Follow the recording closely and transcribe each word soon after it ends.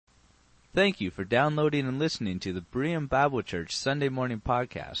Thank you for downloading and listening to the Berean Bible Church Sunday Morning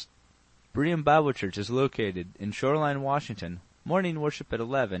Podcast. Berean Bible Church is located in Shoreline, Washington, morning worship at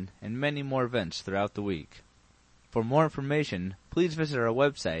 11, and many more events throughout the week. For more information, please visit our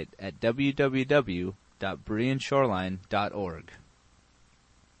website at www.bereanshoreline.org.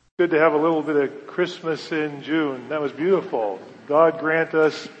 Good to have a little bit of Christmas in June. That was beautiful. God grant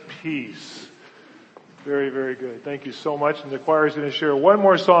us peace. Very, very good. Thank you so much. And the choir is going to share one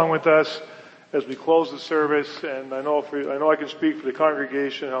more song with us as we close the service. And I know I can speak for the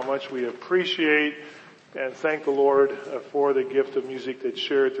congregation how much we appreciate and thank the Lord for the gift of music that's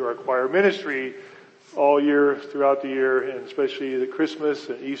shared through our choir ministry all year, throughout the year, and especially the Christmas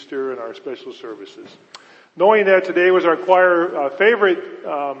and Easter and our special services. Knowing that today was our choir favorite,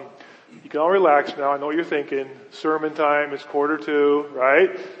 you can all relax now. I know what you're thinking. Sermon time, it's 1:45,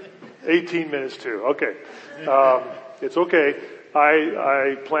 right? 18 minutes to. Okay. It's okay.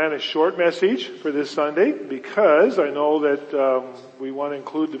 I plan a short message for this Sunday because I know that we want to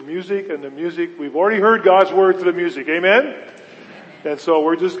include the music, and the music, we've already heard God's word through the music. Amen? And so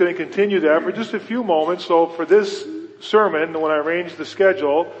we're just going to continue that for just a few moments. So for this sermon, when I arranged the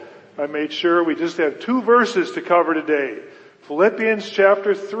schedule, I made sure we just have 2 verses to cover today. Philippians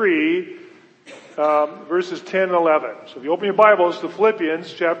chapter 3, verses 10 and 11. So if you open your Bibles to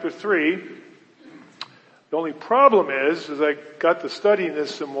Philippians chapter 3, the only problem is, as I got to studying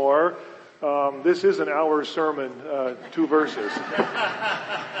this some more, this is an hour sermon, 2 verses.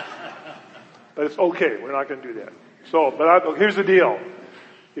 But it's okay, we're not going to do that. So, but here's the deal.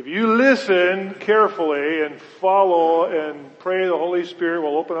 If you listen carefully and follow and pray, the Holy Spirit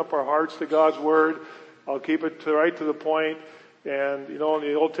will open up our hearts to God's Word. I'll keep it right to the point. And, you know, in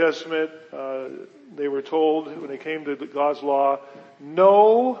the Old Testament, they were told when they came to God's law,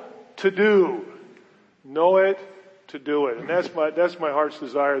 know to do. Know it to do it. And that's my heart's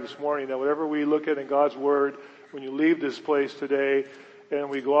desire this morning, that whatever we look at in God's Word, when you leave this place today and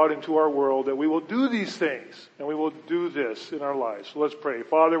we go out into our world, that we will do these things and we will do this in our lives. So let's pray.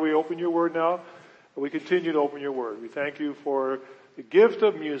 Father, we open your Word now, and we continue to open your Word. We thank you for the gift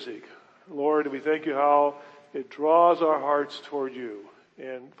of music. Lord, we thank you how it draws our hearts toward you.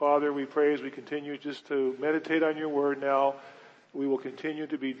 And Father, we pray as we continue just to meditate on your word now, we will continue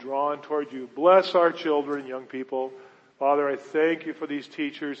to be drawn toward you. Bless our children, young people. Father, I thank you for these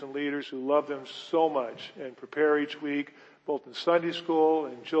teachers and leaders who love them so much and prepare each week, both in Sunday school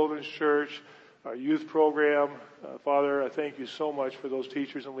and children's church, our youth program. Father, I thank you so much for those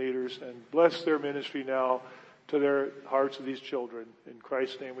teachers and leaders, and bless their ministry now to their hearts of these children. In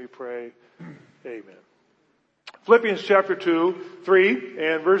Christ's name we pray. Amen. Philippians chapter 3,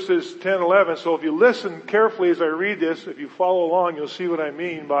 and verses 10 and 11. So if you listen carefully as I read this, if you follow along, you'll see what I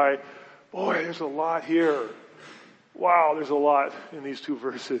mean by, boy, there's a lot here. Wow, there's a lot in these 2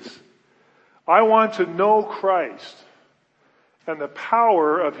 verses. I want to know Christ and the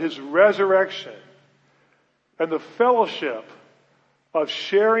power of his resurrection and the fellowship of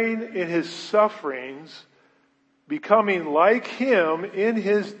sharing in his sufferings, becoming like him in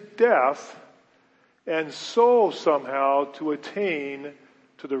his death, and so somehow to attain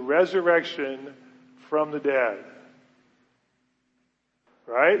to the resurrection from the dead.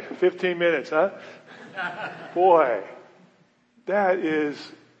 Right? 15 minutes, huh? Boy, that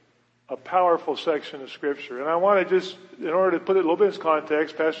is a powerful section of Scripture. And I want to just, in order to put it a little bit in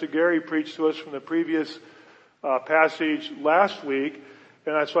context, Pastor Gary preached to us from the previous passage last week.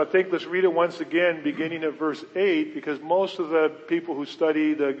 And so I think let's read it once again, beginning at verse 8, because most of the people who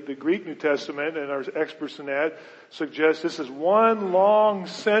study the Greek New Testament and are experts in that suggest this is one long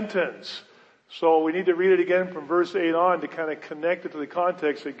sentence. So we need to read it again from verse 8 on to kind of connect it to the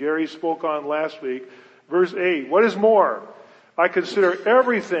context that Gary spoke on last week. Verse 8, what is more? I consider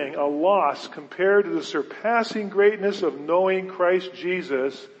everything a loss compared to the surpassing greatness of knowing Christ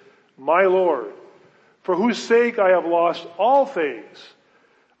Jesus, my Lord, for whose sake I have lost all things.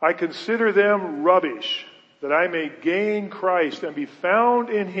 I consider them rubbish, that I may gain Christ and be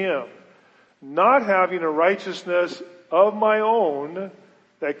found in him, not having a righteousness of my own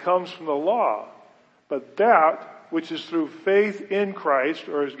that comes from the law, but that which is through faith in Christ,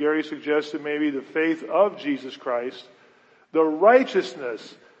 or as Gary suggested, maybe the faith of Jesus Christ, the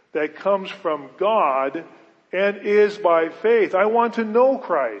righteousness that comes from God and is by faith. I want to know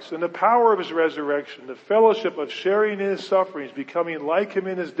Christ and the power of his resurrection, the fellowship of sharing in his sufferings, becoming like him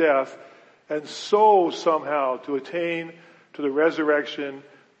in his death, and so somehow to attain to the resurrection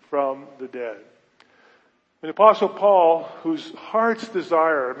from the dead. And the Apostle Paul, whose heart's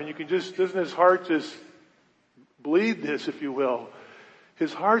desire, you can just, doesn't his heart just bleed this, if you will?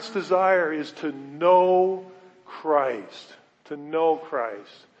 His heart's desire is to know Christ. To know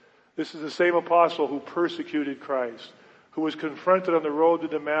Christ. This is the same apostle who persecuted Christ, who was confronted on the road to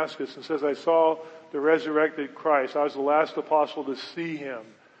Damascus and says, I saw the resurrected Christ. I was the last apostle to see him,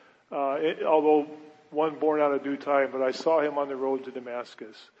 although one born out of due time, but I saw him on the road to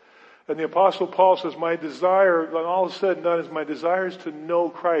Damascus. And the apostle Paul says, my desire, when all is said and done, is my desire is to know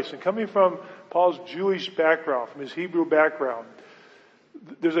Christ. And coming from Paul's Jewish background, from his Hebrew background,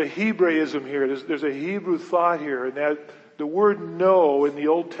 there's a Hebraism here. There's a Hebrew thought here, and that the word know in the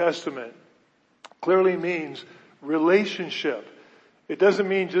Old Testament clearly means relationship. It doesn't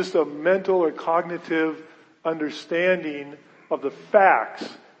mean just a mental or cognitive understanding of the facts.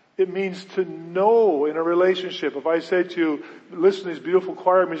 It means to know in a relationship. If I say to you, listen to these beautiful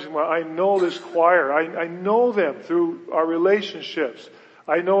choir music, I know this choir. I know them through our relationships.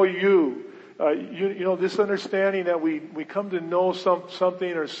 I know you. You know, this understanding that we come to know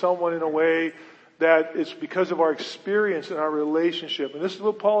something or someone in a way that it's because of our experience in our relationship. And this is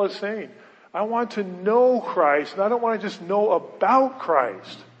what Paul is saying. I want to know Christ, and I don't want to just know about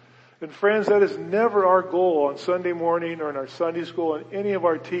Christ. And friends, that is never our goal on Sunday morning or in our Sunday school and any of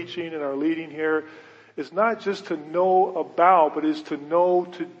our teaching and our leading here. It's not just to know about, but it's to know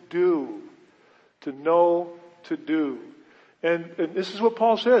to do. To know to do. And this is what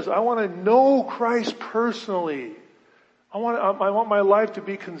Paul says. I want to know Christ personally. I want my life to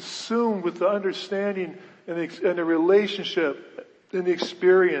be consumed with the understanding and the relationship and the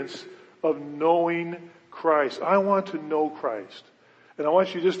experience of knowing Christ. I want to know Christ. And I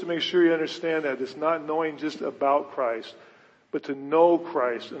want you just to make sure you understand that. It's not knowing just about Christ, but to know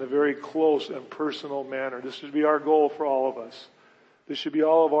Christ in a very close and personal manner. This should be our goal for all of us. This should be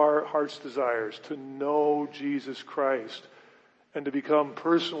all of our heart's desires, to know Jesus Christ and to become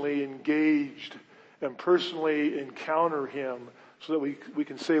personally engaged and personally encounter Him so that we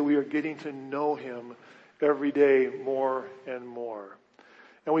can say we are getting to know Him every day more and more.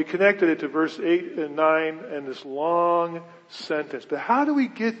 And we connected it to verse 8 and 9 and this long sentence. But how do we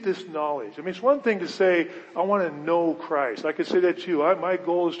get this knowledge? I mean, it's one thing to say, I want to know Christ. I could say that to you. My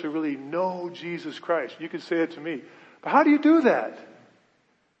goal is to really know Jesus Christ. You could say it to me. But how do you do that?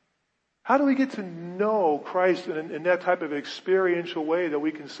 How do we get to know Christ in that type of experiential way that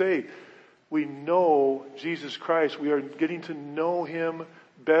we can say we know Jesus Christ? We are getting to know Him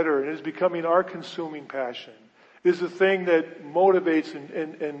better, and it is becoming our consuming passion. It is the thing that motivates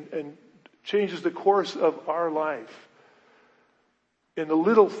and changes the course of our life. In the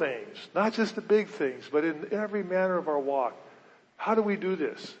little things, not just the big things, but in every manner of our walk. How do we do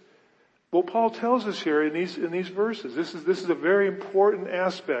this? Well, Paul tells us here in these verses. This is a very important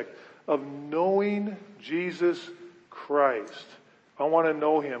aspect of knowing Jesus Christ. I want to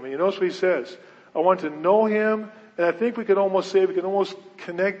know Him. And you notice what he says. I want to know Him, and I think we can almost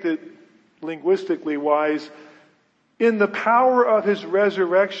connect it linguistically wise, in the power of His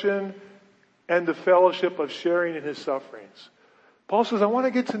resurrection and the fellowship of sharing in His sufferings. Paul says, I want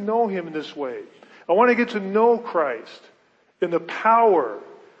to get to know Him in this way. I want to get to know Christ in the power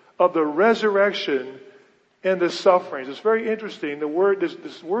of the resurrection and the sufferings. It's very interesting.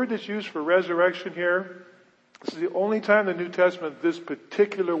 This word that's used for resurrection here, this is the only time in the New Testament this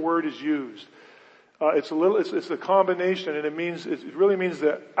particular word is used. It's a combination, and it really means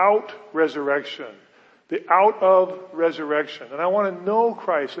the out resurrection. The out of resurrection. And I want to know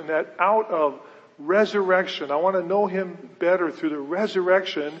Christ in that out of resurrection. I want to know Him better through the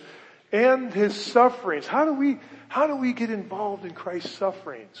resurrection and His sufferings. How do we get involved in Christ's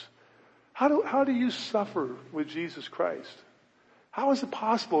sufferings? How do you suffer with Jesus Christ? How is it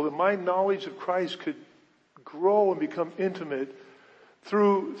possible that my knowledge of Christ could grow and become intimate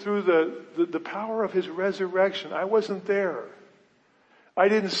through the power of His resurrection? I wasn't there. I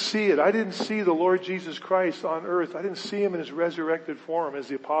didn't see it. I didn't see the Lord Jesus Christ on earth. I didn't see Him in His resurrected form as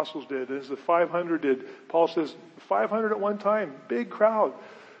the apostles did, as the 500 did. Paul says 500 at one time, big crowd,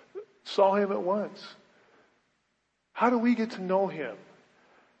 saw Him at once. How do we get to know Him?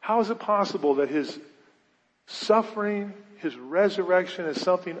 How is it possible that His suffering, His resurrection is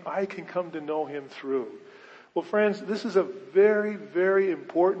something I can come to know Him through? Well, friends, this is a very, very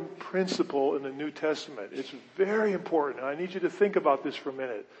important principle in the New Testament. It's very important. I need you to think about this for a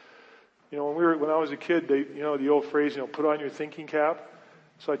minute. You know, when I was a kid, the old phrase, put on your thinking cap.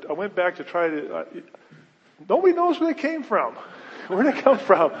 So I went back to try to. Nobody knows where it came from. Where did it come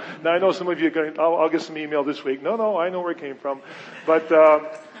from? Now I know some of you are going. I'll get some email this week. No, I know where it came from, but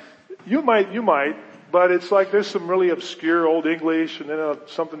you might. But it's like there's some really obscure Old English and then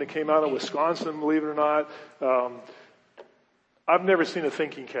something that came out of Wisconsin, believe it or not. I've never seen a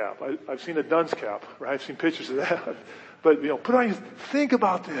thinking cap. I've seen a dunce cap, right? I've seen pictures of that. But, think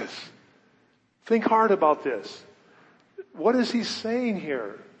about this. Think hard about this. What is he saying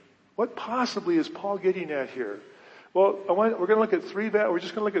here? What possibly is Paul getting at here? Well, we're going to look at we're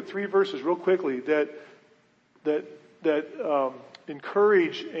just going to look at three verses real quickly that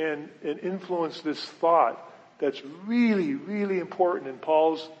encourage and influence this thought that's really, really important in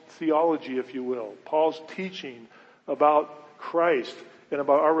Paul's theology, if you will. Paul's teaching about Christ and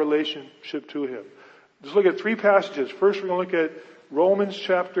about our relationship to Him. Just look at three passages. First, we're going to look at Romans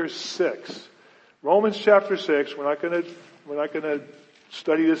chapter 6. Romans chapter 6. We're not going to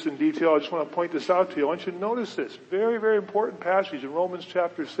study this in detail. I just want to point this out to you. I want you to notice this. Very, very important passage in Romans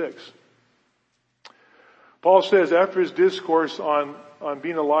chapter 6. Paul says, after his discourse on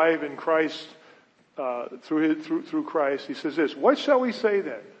being alive in Christ, through Christ, he says this, what shall we say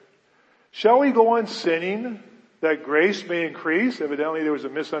then? Shall we go on sinning that grace may increase? Evidently there was a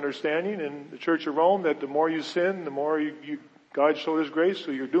misunderstanding in the Church of Rome that the more you sin, the more God showed His grace,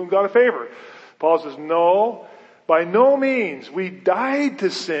 so you're doing God a favor. Paul says, no, by no means. We died to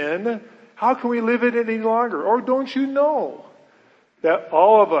sin. How can we live it any longer? Or don't you know that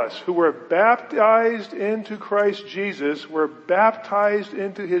all of us who were baptized into Christ Jesus were baptized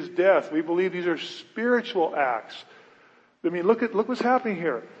into His death? We believe these are spiritual acts. I mean, look what's happening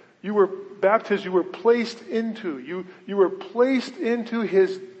here. You were baptized, you were placed into, you were placed into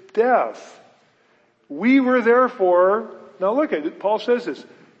His death. We were therefore, now look at it, Paul says this,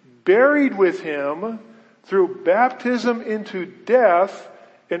 buried with Him through baptism into death,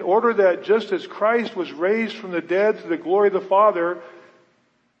 in order that just as Christ was raised from the dead to the glory of the Father,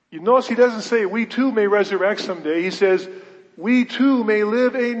 you notice he doesn't say we too may resurrect someday. He says we too may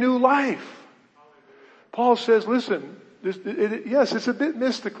live a new life. Paul says, listen, yes, it's a bit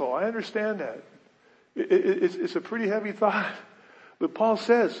mystical. I understand that. It's a pretty heavy thought. But Paul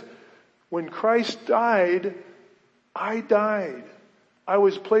says, when Christ died, I died. I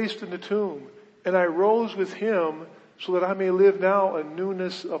was placed in the tomb. And I rose with Him so that I may live now a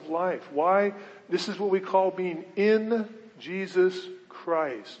newness of life. Why? This is what we call being in Jesus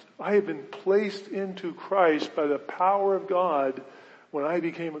Christ. I have been placed into Christ by the power of God when I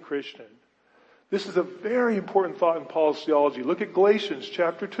became a Christian. This is a very important thought in Paul's theology. Look at Galatians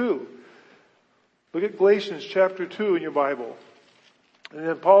chapter 2. Look at Galatians chapter 2 in your Bible. And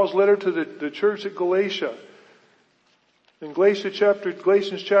then Paul's letter to the church at Galatia. In Galatians chapter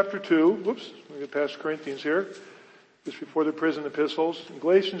 2, whoops, let me get past Corinthians here, just before the prison epistles. In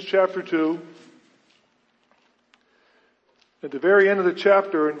Galatians chapter 2, at the very end of the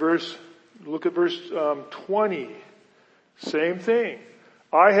chapter, look at verse 20. Same thing.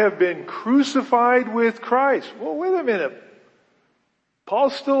 I have been crucified with Christ. Well, wait a minute.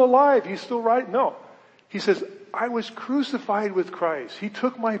 Paul's still alive. He's still right. No. He says, I was crucified with Christ. He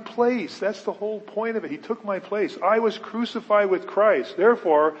took my place. That's the whole point of it. He took my place. I was crucified with Christ.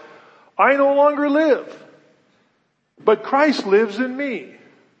 Therefore, I no longer live, but Christ lives in me.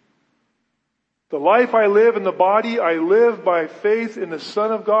 The life I live in the body, I live by faith in the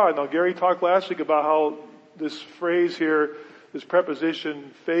Son of God. Now, Gary talked last week about how this phrase here, this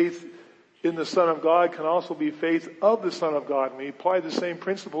preposition, faith in the Son of God, can also be faith of the Son of God. And we apply the same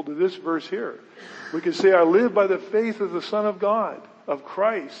principle to this verse here. We can say, I live by the faith of the Son of God, of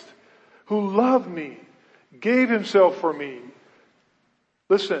Christ, who loved me, gave Himself for me.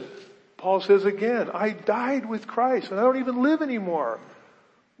 Listen, Paul says again, I died with Christ and I don't even live anymore.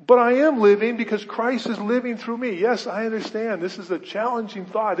 But I am living because Christ is living through me. Yes, I understand. This is a challenging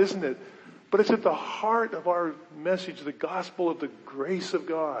thought, isn't it? But it's at the heart of our message, the gospel of the grace of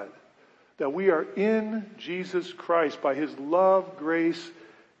God. That we are in Jesus Christ by His love, grace,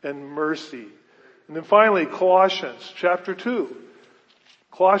 and mercy. And then finally, Colossians chapter 2.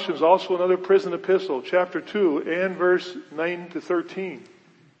 Colossians, also another prison epistle, chapter 2 and verse 9 to 13.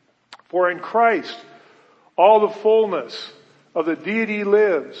 For in Christ all the fullness of the deity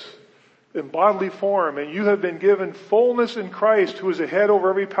lives in bodily form, and you have been given fullness in Christ, who is the head over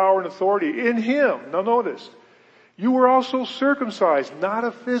every power and authority. In Him, now notice, you were also circumcised, not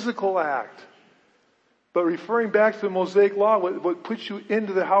a physical act, but referring back to the Mosaic law, what puts you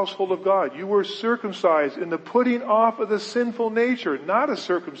into the household of God. You were circumcised in the putting off of the sinful nature, not a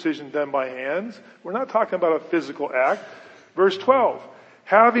circumcision done by hands. We're not talking about a physical act. Verse 12,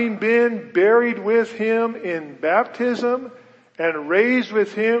 having been buried with Him in baptism and raised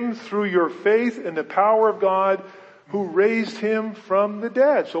with Him through your faith in the power of God, who raised Him from the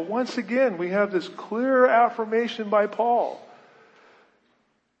dead. So once again, we have this clear affirmation by Paul.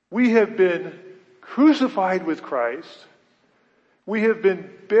 We have been crucified with Christ. We have been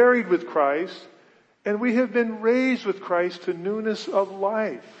buried with Christ. And we have been raised with Christ to newness of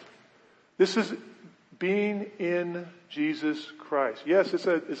life. This is being in Jesus Christ. Yes, it's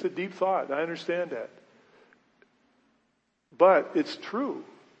a deep thought. I understand that. But it's true.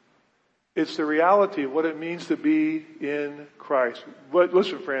 It's the reality of what it means to be in Christ. But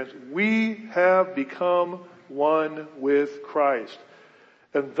listen, friends, we have become one with Christ.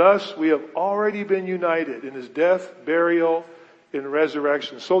 And thus we have already been united in his death, burial, and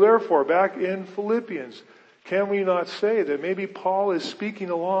resurrection. So therefore, back in Philippians, can we not say that maybe Paul is speaking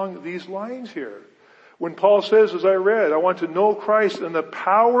along these lines here? When Paul says, as I read, I want to know Christ and the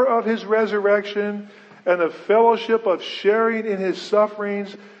power of his resurrection and the fellowship of sharing in his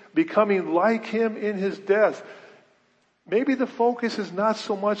sufferings, becoming like him in his death. Maybe the focus is not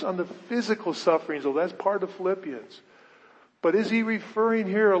so much on the physical sufferings, though that's part of Philippians. But is he referring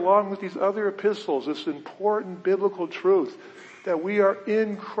here, along with these other epistles, this important biblical truth that we are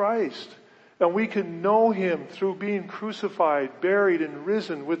in Christ and we can know him through being crucified, buried, and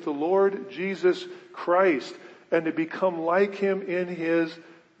risen with the Lord Jesus Christ, and to become like him in his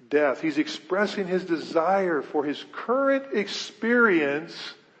death? He's expressing his desire for his current experience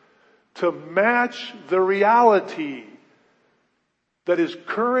to match the reality, that his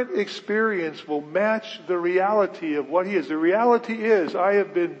current experience will match the reality of what he is. The reality is, I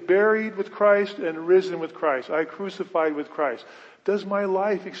have been buried with Christ and risen with Christ. I crucified with Christ. Does my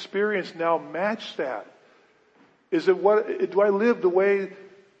life experience now match that? Is it do I live the way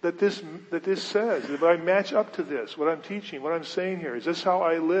that this says? Do I match up to this? What I'm teaching, what I'm saying here? Is this how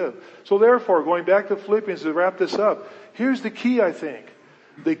I live? So therefore, going back to Philippians to wrap this up, here's the key, I think.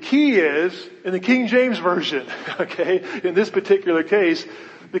 The key is in the King James Version, okay, in this particular case,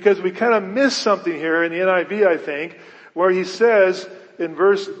 because we kind of miss something here in the NIV, I think, where he says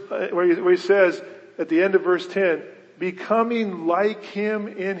where he says at the end of verse 10, becoming like him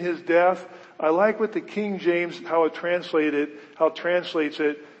in his death. I like what the King James, how it translates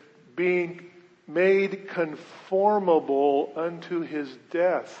it, being made conformable unto his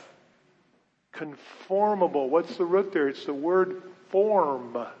death. Conformable. What's the root there? It's the word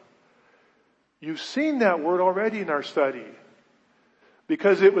form. You've seen that word already in our study,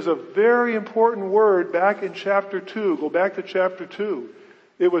 because it was a very important word back in chapter 2. Go back to chapter 2.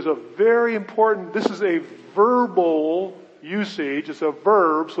 It was a very important, this is a verbal usage. It's a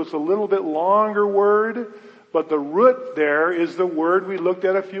verb, so it's a little bit longer word, but the root there is the word we looked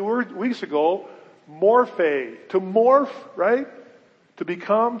at a few weeks ago, morphe. To morph, right? To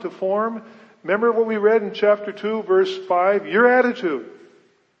become, to form. Remember what we read in chapter 2, verse 5? Your attitude,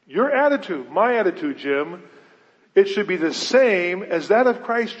 my attitude, Jim, it should be the same as that of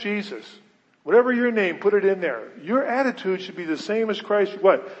Christ Jesus. Whatever your name, put it in there. Your attitude should be the same as Christ,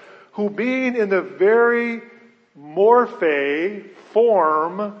 what? Who being in the very morphe,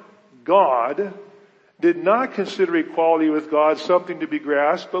 form, God, did not consider equality with God something to be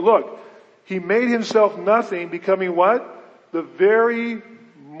grasped, but look, he made himself nothing, becoming what? The very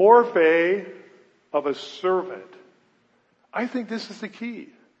morphe of a servant. I think this is the key.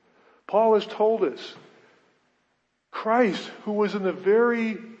 Paul has told us, Christ, who was in the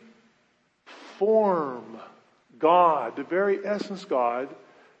very form God, the very essence God,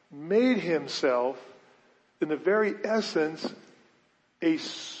 made himself in the very essence a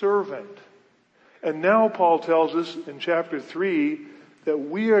servant. And now Paul tells us in chapter 3 that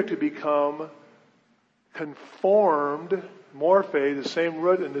we are to become conformed, morphe, the same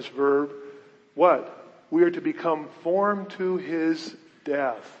root in this verb. What? We are to become formed to his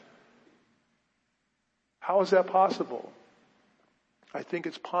death. How is that possible? I think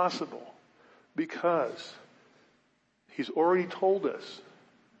it's possible because he's already told us,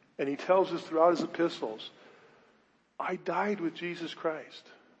 and he tells us throughout his epistles, I died with Jesus Christ.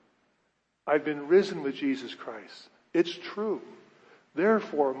 I've been risen with Jesus Christ. It's true.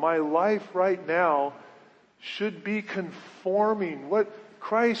 Therefore, my life right now should be conforming. What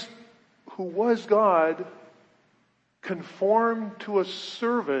Christ, who was God, conformed to a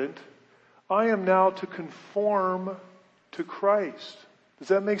servant, I am now to conform to Christ. Does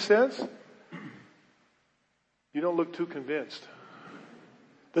that make sense? You don't look too convinced.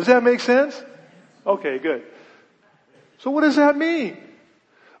 Does that make sense? Okay, good. So what does that mean?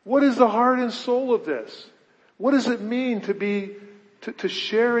 What is the heart and soul of this? What does it mean to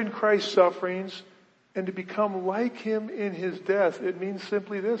share in Christ's sufferings and to become like him in his death? It means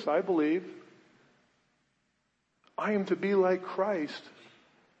simply this, I believe. I am to be like Christ.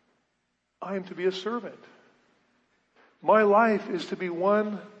 I am to be a servant. My life is to be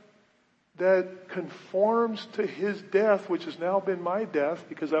one that conforms to his death, which has now been my death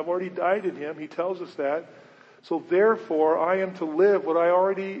because I've already died in him. He tells us that. So therefore, I am to live what I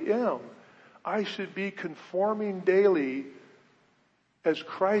already am. I should be conforming daily as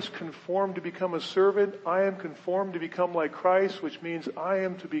Christ conformed to become a servant. I am conformed to become like Christ, which means I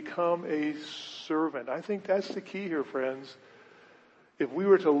am to become a servant. I think that's the key here, friends. if we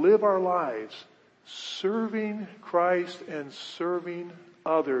were to live our lives serving Christ and serving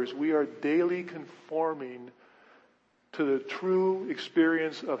others, we are daily conforming to the true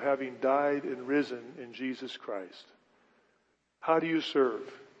experience of having died and risen in Jesus Christ. How do you serve?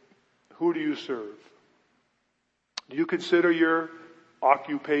 Who do you serve? Do you consider your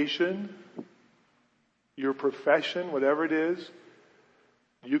occupation, your profession, whatever it is,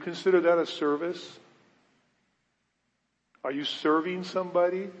 do you consider that a service? Are you serving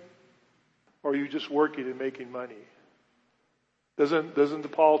somebody? Or are you just working and making money?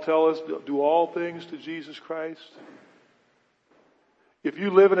 Doesn't Paul tell us, do all things to Jesus Christ? If you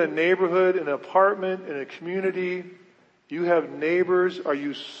live in a neighborhood, an apartment, in a community, you have neighbors, are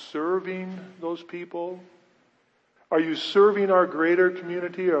you serving those people? Are you serving our greater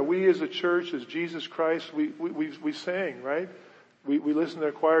community? Are we as a church, as Jesus Christ, we sang, right? We listen to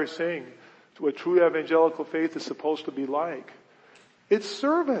the choir sing what true evangelical faith is supposed to be like. It's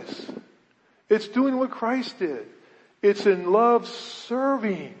service. It's doing what Christ did. It's in love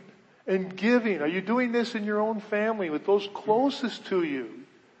serving and giving. Are you doing this in your own family, with those closest to you,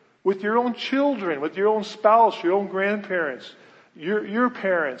 with your own children, with your own spouse, your own grandparents, your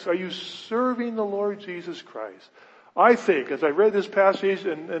parents? Are you serving the Lord Jesus Christ? I think, as I read this passage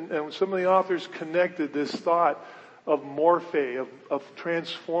and some of the authors connected this thought of morphe, of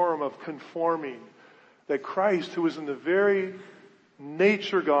transform, of conforming, that Christ, who was in the very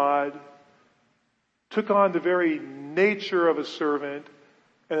nature God, took on the very nature of a servant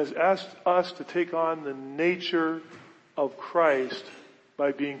and has asked us to take on the nature of Christ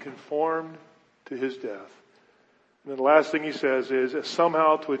by being conformed to his death. And then the last thing he says is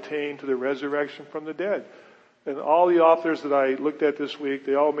somehow to attain to the resurrection from the dead. And all the authors that I looked at this week,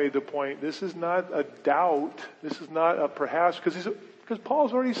 they all made the point, this is not a doubt, this is not a perhaps, because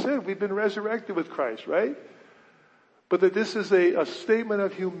Paul's already said we've been resurrected with Christ, right? But that this is a statement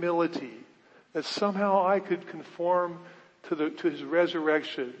of humility, that somehow I could conform to his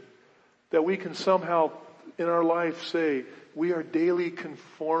resurrection, that we can somehow in our life say we are daily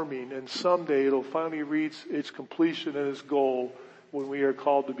conforming, and someday it'll finally reach its completion and its goal when we are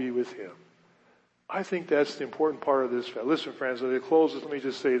called to be with him. I think that's the important part of this. Listen, friends, as I close this, let me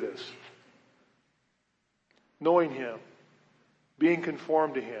just say this. Knowing him, being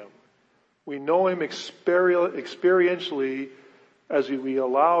conformed to him, we know him experientially as we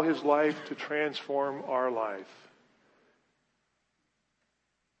allow his life to transform our life.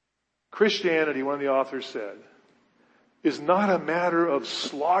 Christianity, one of the authors said, is not a matter of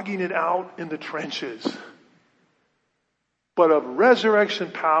slogging it out in the trenches, but of resurrection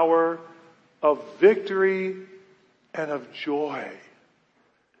power, of victory, and of joy.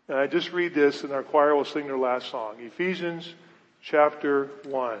 And I just read this, and our choir will sing their last song. Ephesians chapter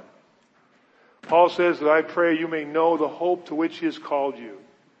 1. Paul says that I pray you may know the hope to which he has called you,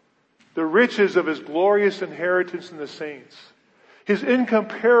 the riches of his glorious inheritance in the saints, his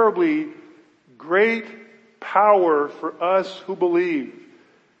incomparably great power for us who believe.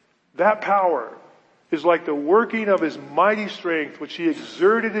 That power is like the working of his mighty strength, which he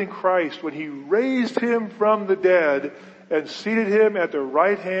exerted in Christ when he raised him from the dead and seated him at the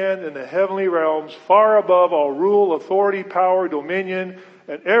right hand in the heavenly realms, far above all rule, authority, power, dominion,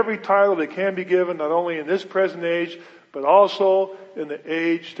 and every title that can be given, not only in this present age, but also in the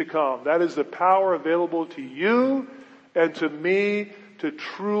age to come. That is the power available to you and to me to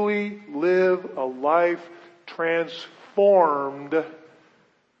truly live a life transformed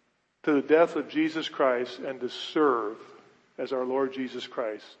to the death of Jesus Christ and to serve as our Lord Jesus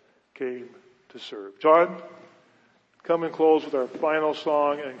Christ came to serve. John, come and close with our final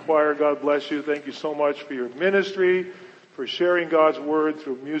song. And choir, God bless you. Thank you so much for your ministry, for sharing God's word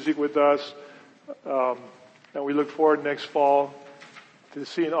through music with us. And we look forward next fall to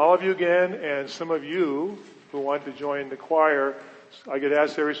seeing all of you again, and some of you who want to join the choir. I get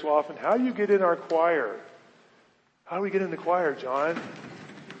asked every so often, how do you get in our choir? How do we get in the choir, John?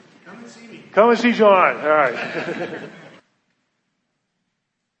 Come and see me. Come and see John. All right.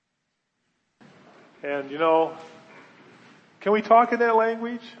 And can we talk in that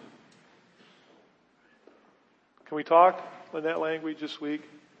language? Can we talk in that language this week?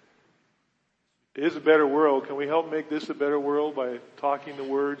 It is a better world. Can we help make this a better world by talking the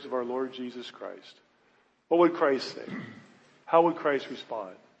words of our Lord Jesus Christ? What would Christ say? How would Christ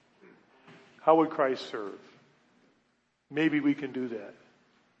respond? How would Christ serve? Maybe we can do that.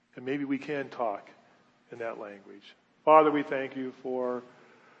 And maybe we can talk in that language. Father, we thank you for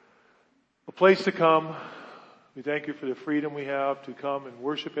a place to come. We thank you for the freedom we have to come and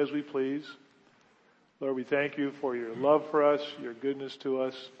worship as we please. Lord, we thank you for your love for us, your goodness to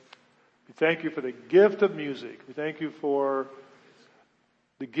us. We thank you for the gift of music. We thank you for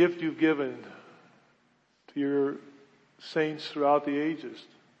the gift you've given to your saints throughout the ages,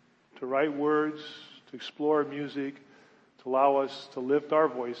 to write words, to explore music, to allow us to lift our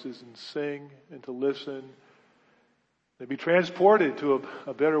voices and sing and to listen and be transported to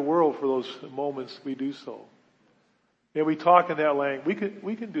a better world for those moments we do so. And we talk in that language.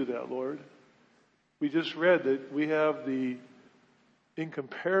 We can do that, Lord. We just read that we have the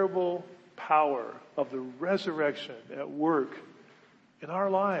incomparable power of the resurrection at work in our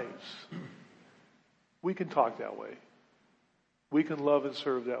lives. We can talk that way. We can love and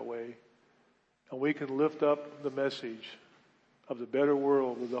serve that way. And we can lift up the message of the better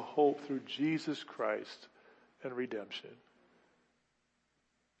world, of the hope through Jesus Christ and redemption.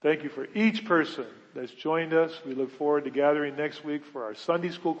 Thank you for each person that's joined us. We look forward to gathering next week for our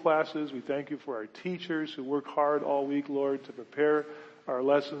Sunday school classes. We thank you for our teachers who work hard all week, Lord, to prepare our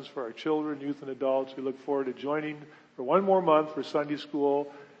lessons for our children, youth, and adults. We look forward to joining for one more month for Sunday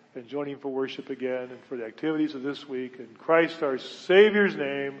school and joining for worship again and for the activities of this week. In Christ our Savior's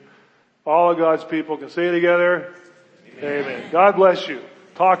name, all of God's people can say together, Amen. God bless you.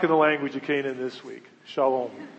 Talk in the language of Canaan this week. Shalom.